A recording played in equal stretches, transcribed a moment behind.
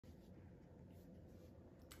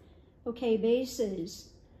Okay, basses.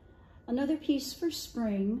 Another piece for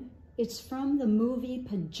spring. It's from the movie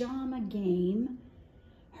Pajama Game,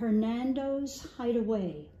 Hernando's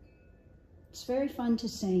Hideaway. It's very fun to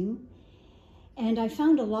sing. And I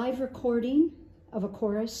found a live recording of a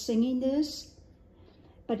chorus singing this,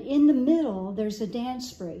 but in the middle there's a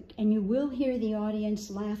dance break and you will hear the audience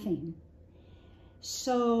laughing.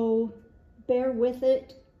 So bear with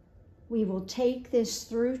it. We will take this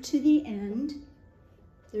through to the end.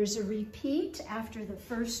 There's a repeat after the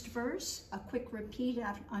first verse, a quick repeat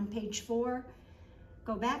on page 4.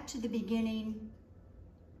 Go back to the beginning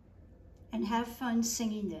and have fun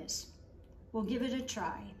singing this. We'll give it a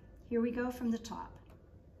try. Here we go from the top.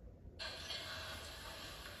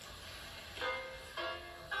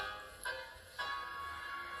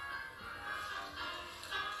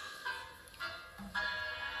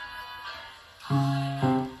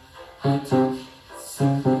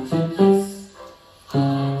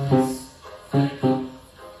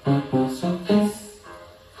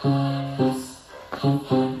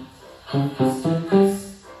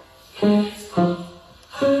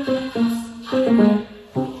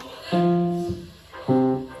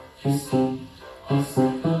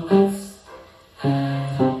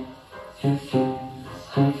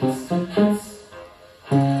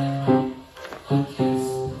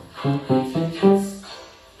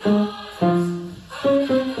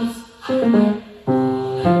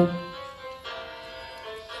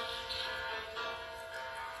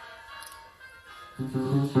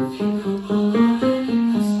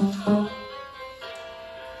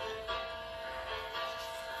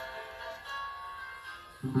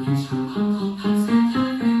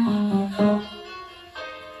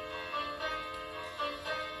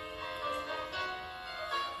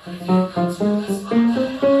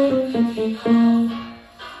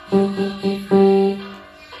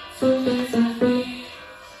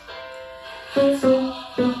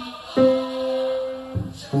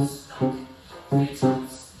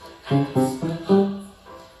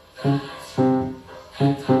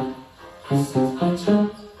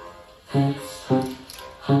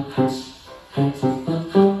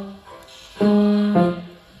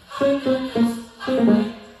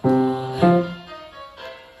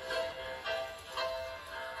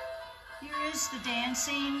 The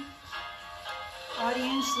dancing,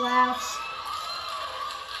 audience laughs,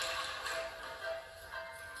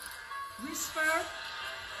 whisper,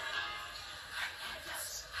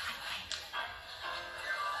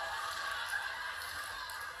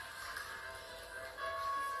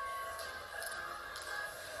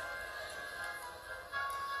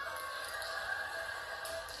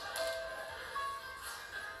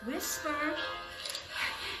 whisper.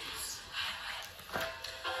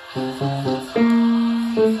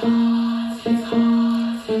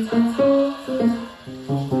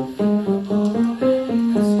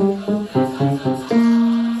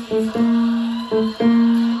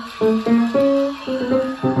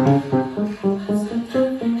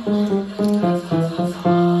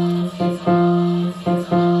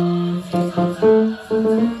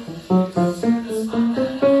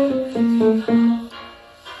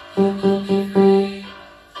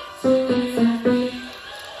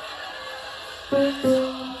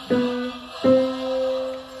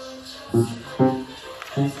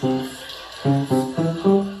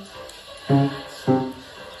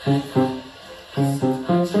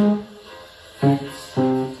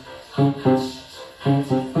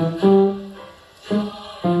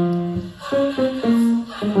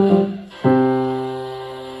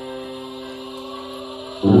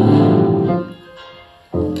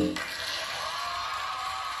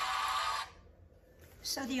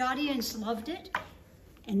 So the audience loved it,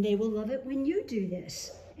 and they will love it when you do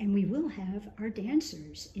this. And we will have our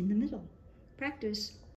dancers in the middle. Practice.